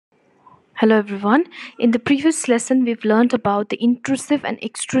Hello everyone. In the previous lesson, we've learned about the intrusive and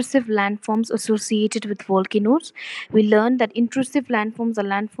extrusive landforms associated with volcanoes. We learned that intrusive landforms are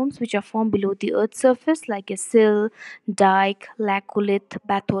landforms which are formed below the Earth's surface, like a sill, dike, laccolith,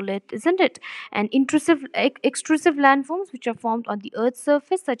 batholith, isn't it? And extrusive landforms which are formed on the Earth's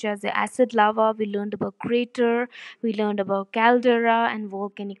surface, such as the acid lava. We learned about crater, we learned about caldera, and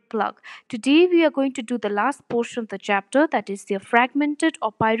volcanic plug. Today, we are going to do the last portion of the chapter, that is the fragmented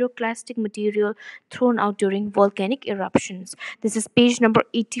or pyroclastic material thrown out during volcanic eruptions. This is page number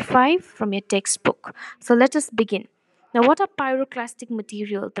 85 from your textbook. So, let us begin. Now, what are pyroclastic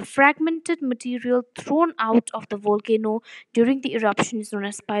material? The fragmented material thrown out of the volcano during the eruption is known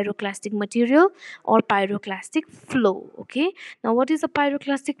as pyroclastic material or pyroclastic flow. Okay. Now, what is a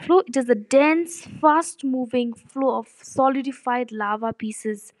pyroclastic flow? It is a dense, fast moving flow of solidified lava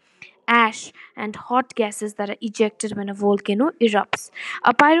pieces, ash, and hot gases that are ejected when a volcano erupts.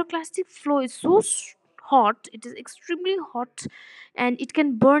 A pyroclastic flow is so hot, it is extremely hot, and it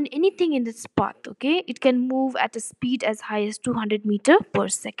can burn anything in its path. Okay, it can move at a speed as high as 200 meter per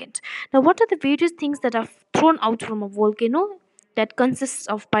second. Now, what are the various things that are thrown out from a volcano that consists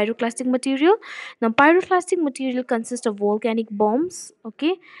of pyroclastic material? Now, pyroclastic material consists of volcanic bombs.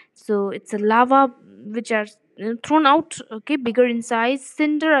 Okay, so it's a lava which are thrown out, okay, bigger in size.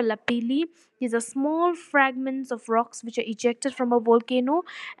 Cinder or lapilli, these are small fragments of rocks which are ejected from a volcano.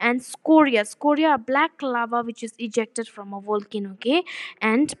 And scoria are black lava which is ejected from a volcano. Okay,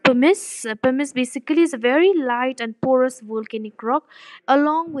 and pumice basically is a very light and porous volcanic rock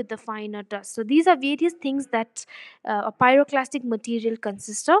along with the finer dust. So these are various things that a pyroclastic material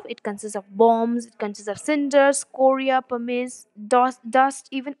consists of. It consists of bombs, it consists of cinders, scoria, pumice, dust,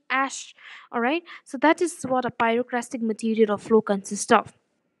 even ash. All right, so that is what a pyroclastic material or flow consists of.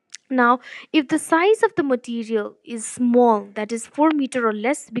 Now, if the size of the material is small, that is 4 meter or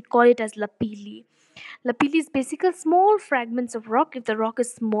less, we call it as lapilli. Lapilli is basically small fragments of rock. If the rock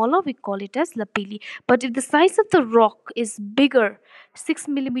is smaller, we call it as lapilli. But if the size of the rock is bigger, 6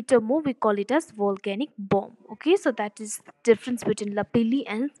 millimeter more, we call it as volcanic bomb. Okay, so that is the difference between lapilli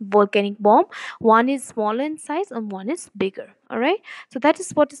and volcanic bomb. One is smaller in size and one is bigger. All right, so that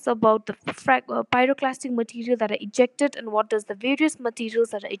is what is about the pyroclastic material that are ejected, and what does the various materials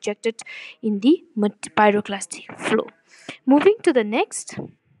that are ejected in the pyroclastic flow. Moving to the next,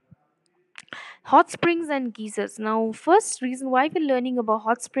 hot springs and geysers. Now, first reason why we're learning about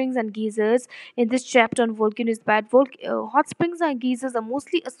hot springs and geysers in this chapter on volcanoes is that hot springs and geysers are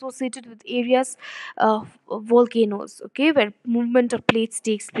mostly associated with areas of volcanoes, okay, where movement of plates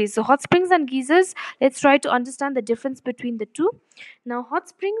takes place. So hot springs and geysers, let's try to understand the difference between the two. Now, hot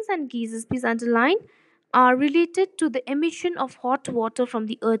springs and geysers, please underline, are related to the emission of hot water from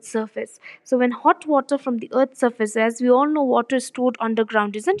the earth's surface. So when hot water from the earth's surface, as we all know, water is stored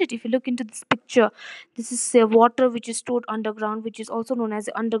underground, isn't it? If you look into this picture, this is water which is stored underground, which is also known as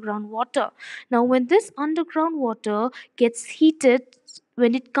underground water. Now when this underground water gets heated,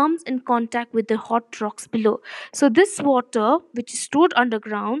 when it comes in contact with the hot rocks below, so this water which is stored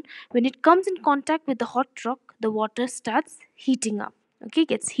underground, when it comes in contact with the hot rock, the water starts heating up. Okay,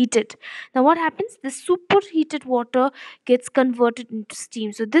 gets heated. Now what happens, the superheated water gets converted into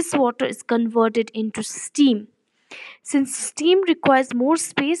steam. So this water is converted into steam. Since steam requires more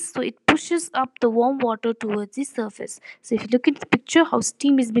space, so it pushes up the warm water towards the surface. So if you look at the picture, how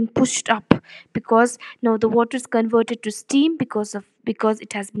steam is being pushed up, because now the water is converted to steam because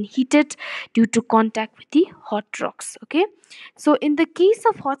it has been heated due to contact with the hot rocks. Okay, so in the case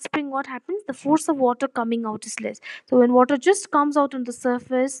of hot spring, what happens, the force of water coming out is less. So when water just comes out on the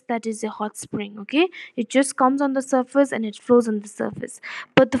surface, that is a hot spring. Okay, it just comes on the surface and it flows on the surface.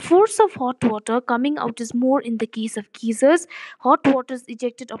 But the force of hot water coming out is more in the case of geysers. Hot water is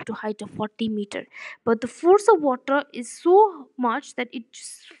ejected up to height of 40 meter. But the force of water is so much that it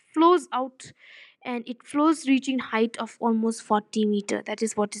just flows out, and it flows reaching height of almost 40 meter. That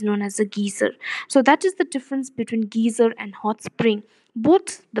is what is known as a geyser. So that is the difference between geyser and hot spring.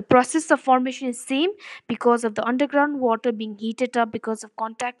 Both the process of formation is same, because of the underground water being heated up because of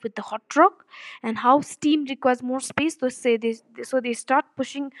contact with the hot rock, and how steam requires more space, so they start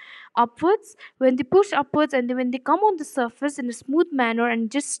pushing upwards. When they push upwards, and then when they come on the surface in a smooth manner and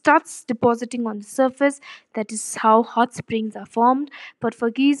just starts depositing on the surface, that is how hot springs are formed. But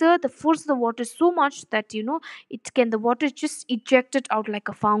for geyser, the force of the water is so much that the water is just ejected out like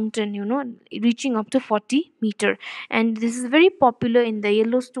a fountain, reaching up to 40 meter. And this is very popular in the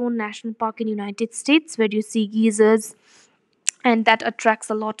Yellowstone National Park in United States, where you see geysers, and that attracts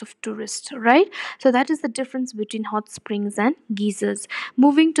a lot of tourists, right? So that is the difference between hot springs and geysers.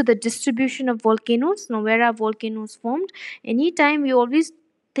 Moving to the distribution of volcanoes. Now, where are volcanoes formed? Anytime we always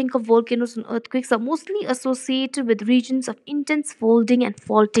think of volcanoes and earthquakes are mostly associated with regions of intense folding and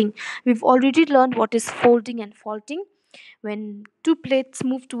faulting. We've already learned what is folding and faulting. When two plates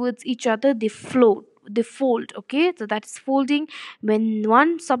move towards each other, they fold. Okay, so that's folding. When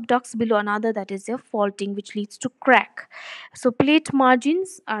one subducts below another, that is your faulting, which leads to crack. So plate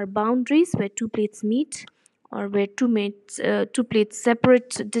margins are boundaries where two plates meet, or where two plates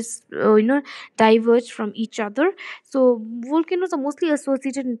separate, diverge from each other. So volcanoes are mostly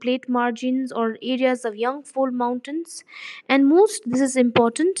associated in plate margins or areas of young fold mountains. And most, this is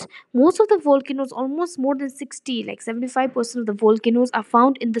important, most of the volcanoes, almost more than 60, like 75% of the volcanoes, are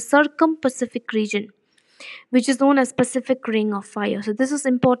found in the circum-Pacific region, which is known as Pacific Ring of Fire. So this is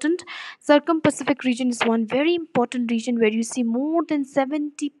important. Circum-Pacific region is one very important region where you see more than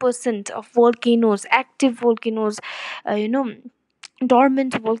 70% of volcanoes, active volcanoes, you know,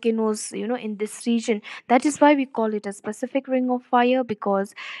 dormant volcanoes, in this region. That is why we call it as Pacific Ring of Fire,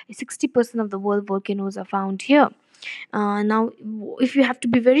 because 60% of the world volcanoes are found here. Now, if you have to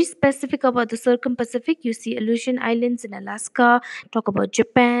be very specific about the circum-Pacific, you see Aleutian Islands in Alaska, talk about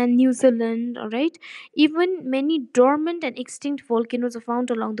Japan, New Zealand, all right? Even many dormant and extinct volcanoes are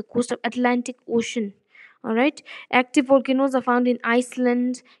found along the coast of Atlantic Ocean. All right, active volcanoes are found in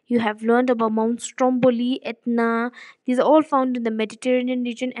Iceland. You have learned about Mount Stromboli, Etna. These are all found in the Mediterranean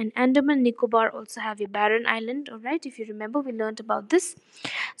region, and Andaman and Nicobar also have a barren island. All right, if you remember, we learned about this.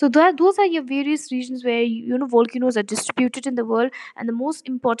 So those are your various regions where volcanoes are distributed in the world, and the most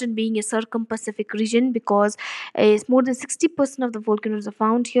important being a circum-Pacific region, because is more than 60% of the volcanoes are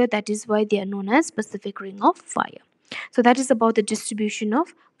found here. That is why they are known as Pacific Ring of Fire. So that is about the distribution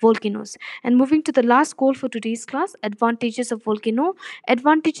of volcanoes. And moving to the last goal for today's class, advantages of volcano.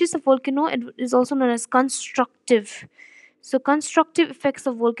 Advantages of volcano is also known as constructive. So constructive effects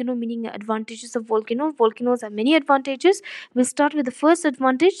of volcano, meaning advantages of volcano. Volcanoes have many advantages. We'll start with the first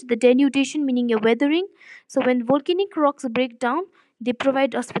advantage, the denudation, meaning a weathering. So when volcanic rocks break down, they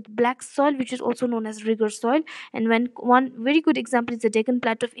provide us with black soil, which is also known as rigor soil. And when one very good example is the Deccan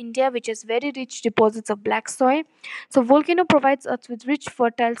Plateau of India, which has very rich deposits of black soil. So volcano provides us with rich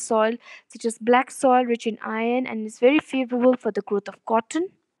fertile soil, such as black soil rich in iron, and is very favorable for the growth of cotton.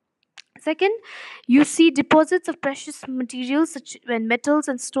 Second, you see deposits of precious materials such when metals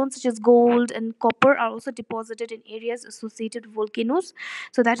and stones such as gold and copper are also deposited in areas associated with volcanoes.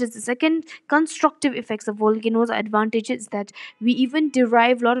 So that is the second constructive effects of volcanoes. Advantages that we even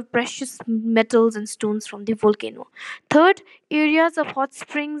derive a lot of precious metals and stones from the volcano. Third, areas of hot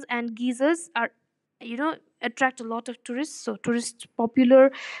springs and geysers are, attract a lot of tourists. So tourists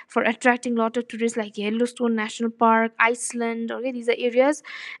popular for attracting a lot of tourists, like Yellowstone National Park, Iceland. Okay, these are areas.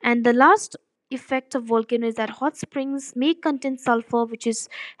 And the last effect of volcano is that hot springs may contain sulfur, which is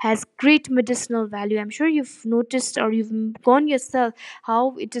has great medicinal value. I'm sure you've noticed, or you've gone yourself,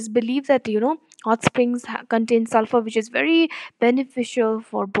 how it is believed that hot springs contain sulfur, which is very beneficial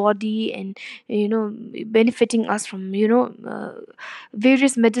for body, and benefiting us from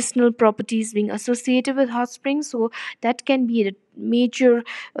various medicinal properties being associated with hot springs. So that can be the major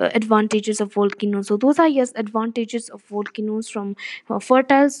advantages of volcanoes. So those are, yes, advantages of volcanoes, from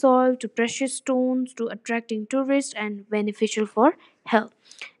fertile soil to precious stones to attracting tourists and beneficial for health.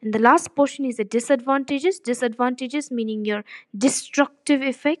 And the last portion is the disadvantages. Disadvantages meaning your destructive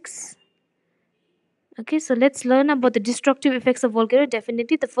effects. Okay, so let's learn about the destructive effects of volcano.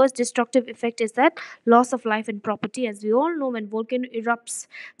 Definitely, the first destructive effect is that loss of life and property. As we all know, when volcano erupts,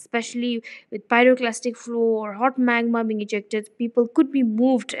 especially with pyroclastic flow or hot magma being ejected, people could be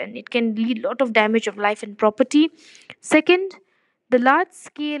moved, and it can lead a lot of damage of life and property. Second, the large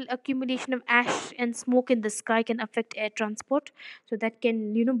scale accumulation of ash and smoke in the sky can affect air transport. So that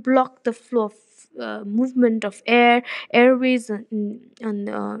can, block the flow of movement of airways in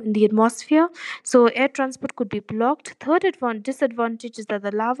the atmosphere. So air transport could be blocked. Third disadvantage is that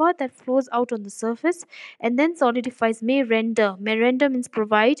the lava that flows out on the surface and then solidifies may render means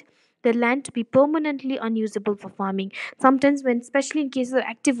provide the land to be permanently unusable for farming. Sometimes, when, especially in cases of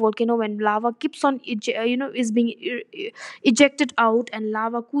active volcano, when lava keeps on is being ejected out, and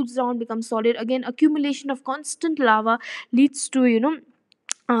lava cools down, becomes solid again, accumulation of constant lava leads to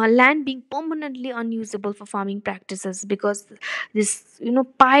land being permanently unusable for farming practices, because this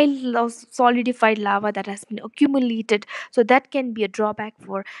pile of solidified lava that has been accumulated. So that can be a drawback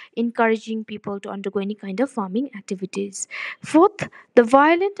for encouraging people to undergo any kind of farming activities. Fourth, the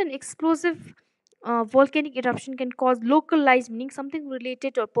violent and explosive volcanic eruption can cause localized, meaning something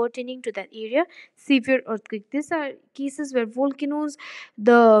related or pertaining to that area, severe earthquake. These are cases where volcanoes,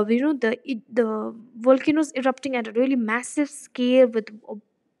 the volcanoes erupting at a really massive scale with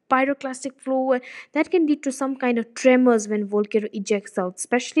pyroclastic flow, that can lead to some kind of tremors when volcano ejects out,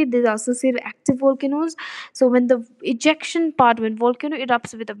 especially these are associated with active volcanoes. So when the ejection part, when volcano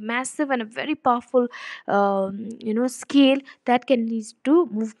erupts with a massive and a very powerful scale, that can lead to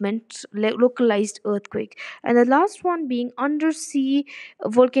movement, localized earthquake. And the last one being undersea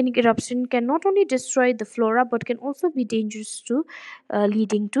volcanic eruption can not only destroy the flora but can also be dangerous to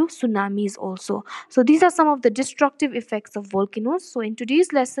leading to tsunamis also. So these are some of the destructive effects of volcanoes. So in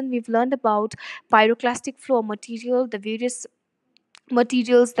today's lesson, we've learned about pyroclastic flow material, the various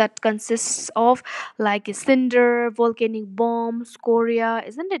materials that consists of like a cinder, volcanic bomb, scoria,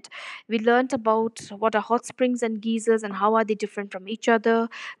 isn't it? We learned about what are hot springs and geysers and how are they different from each other.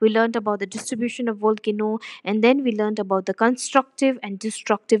 We learned about the distribution of volcano, and then we learned about the constructive and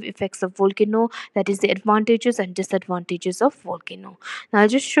destructive effects of volcano, that is the advantages and disadvantages of volcano. Now I'll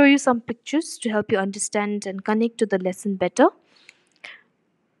just show you some pictures to help you understand and connect to the lesson better.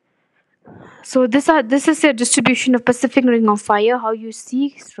 So this is a distribution of Pacific Ring of Fire. How you see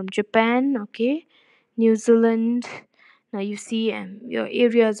from Japan, okay, New Zealand. Now you see your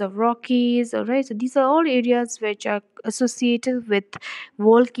areas of Rockies. All right, so these are all areas which are associated with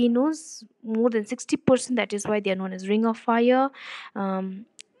volcanoes. More than 60%. That is why they are known as Ring of Fire. Um,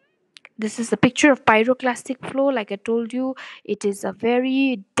 this is a picture of pyroclastic flow. Like I told you, it is a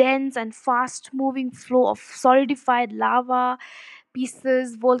very dense and fast moving flow of solidified lava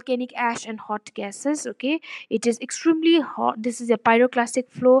pieces, volcanic ash, and hot gases. Okay, it is extremely hot. This is a pyroclastic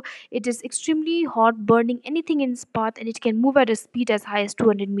flow. It is extremely hot, burning anything in its path, and it can move at a speed as high as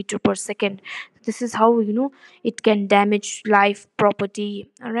 200 meter per second. This is how it can damage life,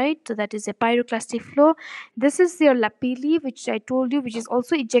 property. All right, so that is a pyroclastic flow. This is your lapilli, which I told you, which is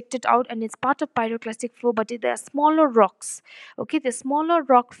also ejected out, and it's part of pyroclastic flow, but they are smaller rocks. Okay, the smaller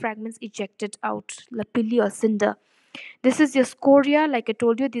rock fragments ejected out, lapilli or cinder. This is your scoria. Like I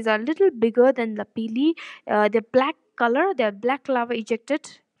told you, these are a little bigger than lapilli. They're black color. They're black lava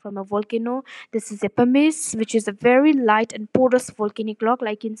ejected from a volcano. This is a pumice, which is a very light and porous volcanic rock.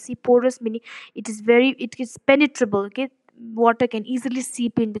 Like you can see, porous meaning it is penetrable. Okay, water can easily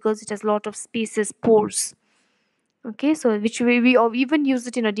seep in because it has a lot of spaces, pores. Okay, so which we even use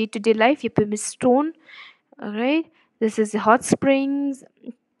it in our day-to-day life. Your pumice stone. All right. This is the hot springs,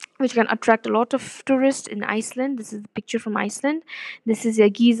 which can attract a lot of tourists in Iceland. This is the picture from Iceland. This is a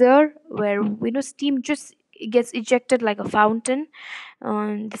geyser where steam just gets ejected like a fountain.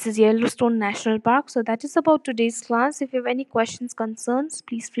 This is Yellowstone National Park. So that is about today's class. If you have any questions, concerns,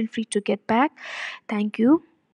 please feel free to get back. Thank you.